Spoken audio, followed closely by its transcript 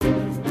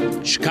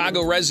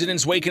Chicago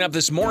residents waking up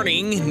this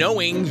morning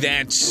knowing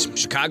that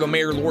Chicago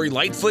Mayor Lori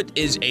Lightfoot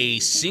is a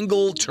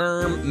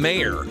single-term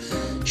mayor.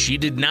 She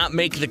did not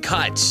make the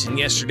cut in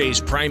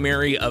yesterday's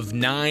primary of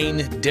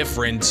 9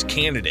 different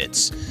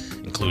candidates,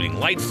 including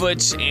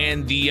Lightfoot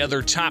and the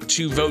other top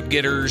 2 vote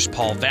getters,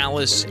 Paul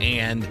Vallas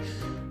and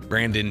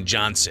Brandon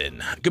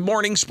Johnson. Good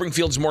morning,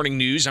 Springfield's Morning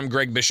News. I'm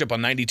Greg Bishop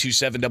on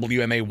 92.7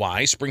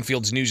 WMAY,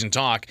 Springfield's News and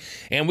Talk.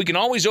 And we can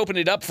always open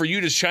it up for you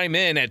to chime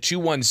in at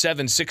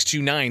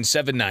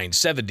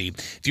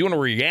 217-629-7970 if you want to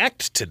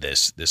react to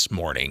this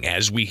morning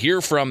as we hear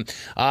from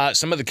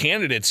some of the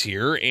candidates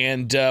here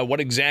and what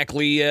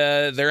exactly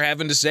they're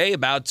having to say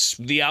about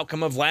the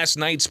outcome of last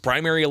night's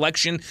primary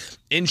election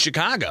in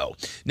Chicago.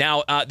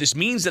 Now, this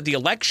means that the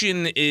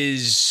election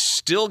is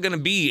still going to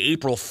be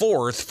April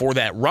 4th for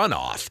that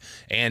runoff.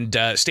 And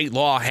state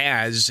law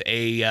has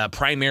a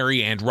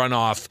primary and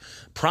runoff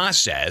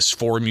process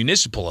for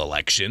municipal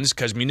elections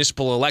because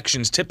municipal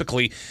elections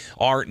typically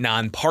are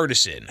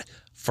nonpartisan.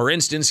 For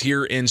instance,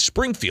 here in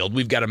Springfield,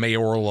 we've got a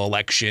mayoral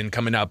election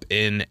coming up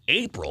in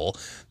April.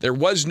 There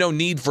was no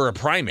need for a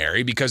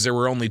primary because there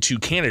were only 2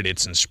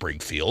 candidates in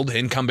Springfield,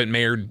 incumbent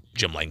Mayor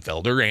Jim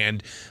Langfelder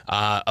and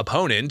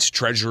opponent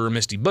Treasurer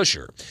Misty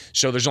Buscher.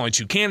 So there's only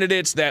 2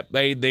 candidates that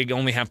they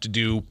only have to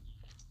do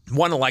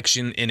one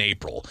election in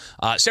April.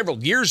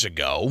 Several years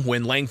ago,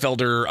 when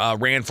Langfelder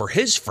ran for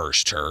his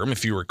first term,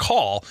 if you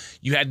recall,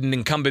 you had an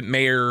incumbent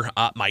mayor,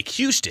 Mike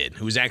Houston,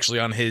 who was actually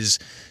on his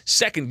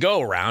second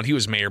go-around. He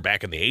was mayor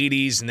back in the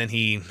 80s, and then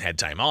he had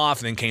time off,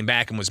 and then came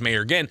back and was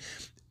mayor again.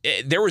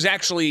 There was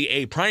actually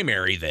a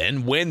primary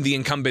then when the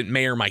incumbent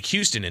mayor, Mike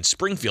Houston, in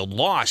Springfield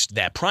lost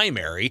that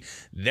primary,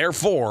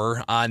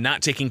 therefore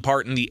not taking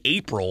part in the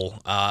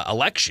April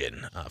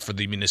election for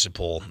the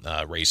municipal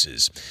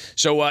races.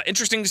 So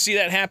interesting to see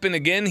that happen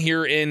again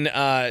here in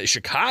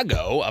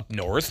Chicago up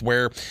north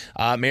where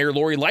Mayor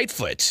Lori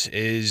Lightfoot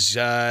is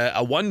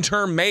a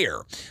one-term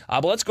mayor.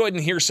 But let's go ahead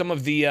and hear some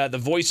of the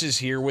voices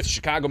here with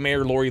Chicago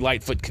Mayor Lori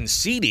Lightfoot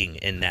conceding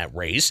in that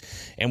race,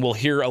 and we'll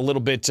hear a little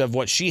bit of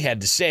what she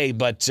had to say,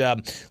 but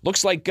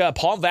looks like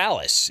Paul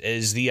Vallas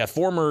is the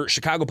former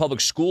Chicago Public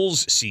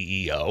Schools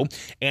CEO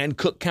and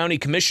Cook County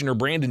Commissioner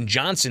Brandon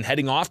Johnson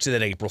heading off to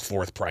that April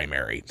 4th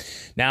primary.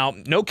 Now,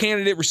 no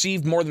candidate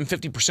received more than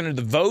 50% of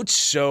the votes,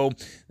 so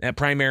that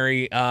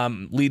primary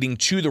leading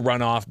to the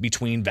runoff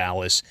between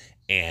Vallas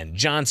and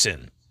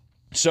Johnson.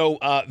 So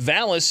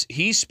Vallas,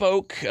 he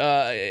spoke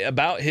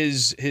about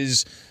his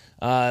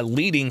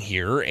leading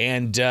here,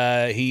 and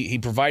he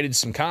provided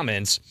some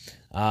comments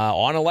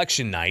on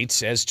election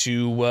night as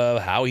to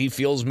how he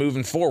feels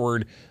moving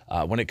forward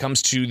when it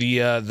comes to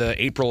the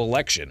April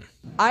election.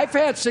 I've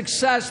had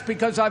success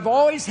because I've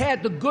always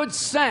had the good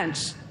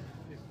sense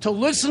to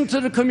listen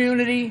to the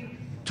community,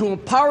 to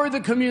empower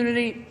the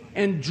community,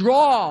 and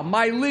draw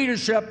my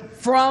leadership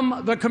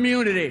from the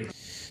community.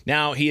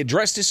 Now, he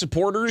addressed his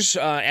supporters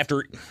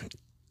after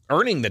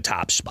earning the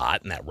top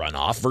spot in that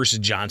runoff versus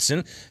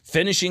Johnson,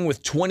 finishing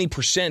with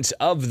 20%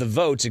 of the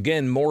votes.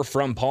 Again, more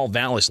from Paul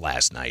Vallas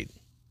last night.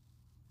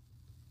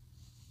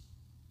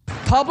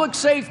 Public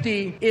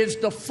safety is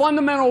the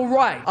fundamental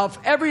right of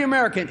every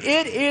American.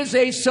 It is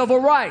a civil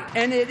right,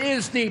 and it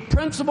is the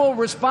principal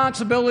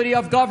responsibility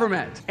of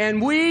government.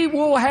 And we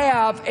will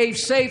have a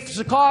safe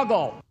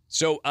Chicago.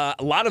 So a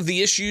lot of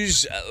the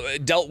issues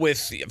dealt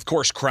with, of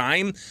course,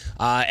 crime,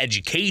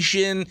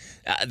 education,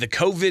 the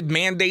COVID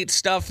mandate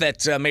stuff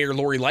that Mayor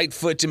Lori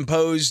Lightfoot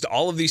imposed,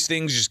 all of these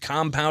things just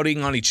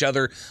compounding on each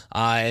other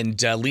and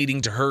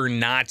leading to her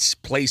not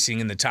placing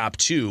in the top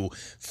 2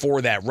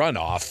 for that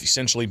runoff,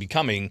 essentially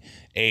becoming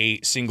a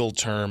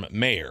single-term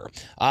mayor.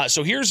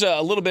 So here's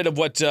a little bit of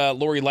what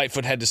Lori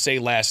Lightfoot had to say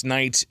last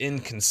night in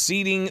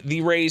conceding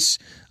the race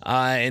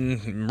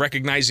and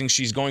recognizing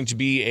she's going to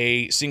be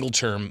a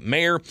single-term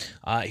mayor.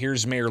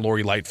 Here's Mayor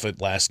Lori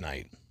Lightfoot last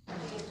night.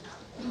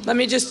 Let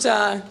me just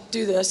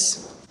do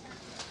this.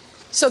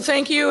 So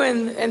thank you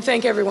and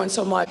thank everyone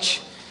so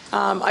much.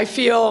 I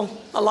feel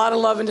a lot of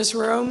love in this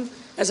room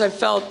as I've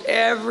felt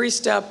every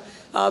step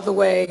of the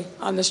way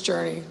on this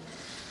journey.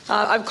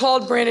 I've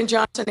called Brandon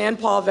Johnson and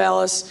Paul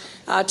Vallas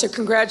to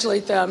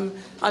congratulate them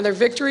on their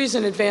victories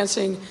in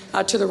advancing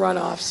to the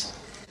runoffs.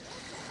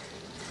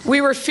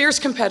 We were fierce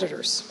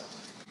competitors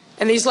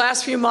in these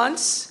last few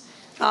months,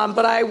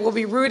 but I will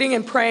be rooting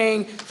and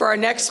praying for our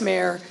next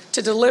mayor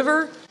to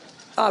deliver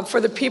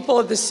for the people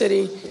of the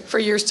city for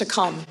years to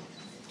come.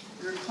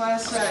 Your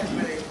class act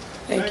committee.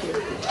 Thank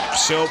you.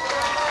 So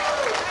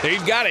there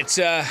you've got it.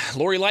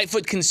 Lori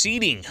Lightfoot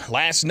conceding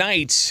last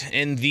night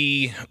in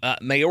the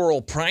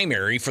mayoral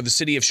primary for the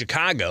city of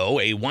Chicago,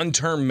 a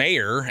one-term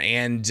mayor,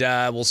 and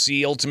we'll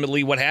see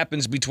ultimately what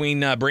happens between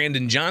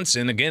Brandon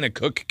Johnson, again, a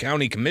Cook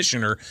County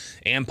Commissioner,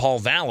 and Paul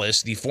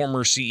Vallas, the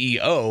former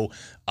CEO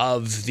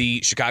of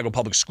the Chicago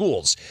Public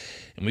Schools.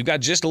 And we've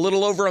got just a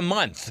little over a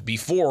month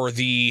before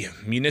the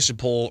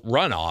municipal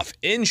runoff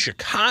in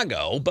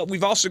Chicago, but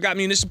we've also got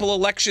municipal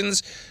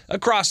elections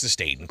across the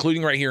state,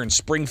 including right here in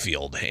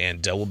Springfield,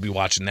 and we'll be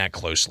watching that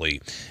closely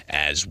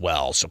as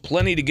well. So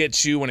plenty to get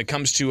to when it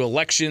comes to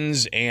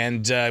elections,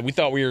 and we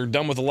thought we were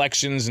done with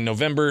elections in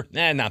November.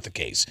 Not the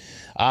case.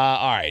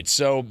 All right,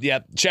 so yeah,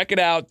 check it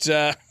out.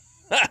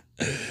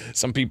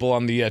 Some people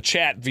on the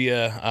chat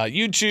via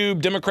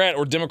YouTube, Democrat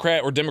or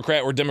Democrat or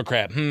Democrat or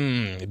Democrat.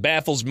 It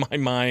baffles my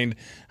mind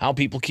how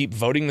people keep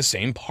voting the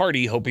same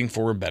party, hoping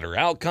for a better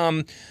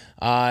outcome.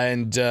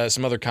 And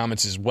some other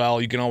comments as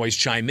well. You can always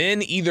chime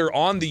in either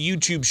on the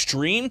YouTube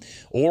stream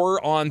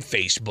or on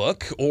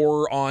Facebook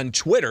or on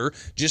Twitter.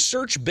 Just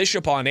search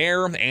Bishop on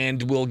Air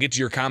and we'll get to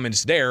your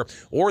comments there.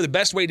 Or the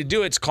best way to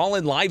do it is call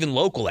in live and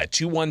local at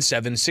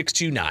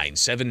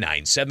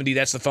 217-629-7970.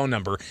 That's the phone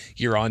number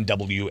here on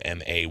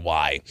WMAY.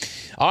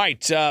 All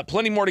right, plenty more to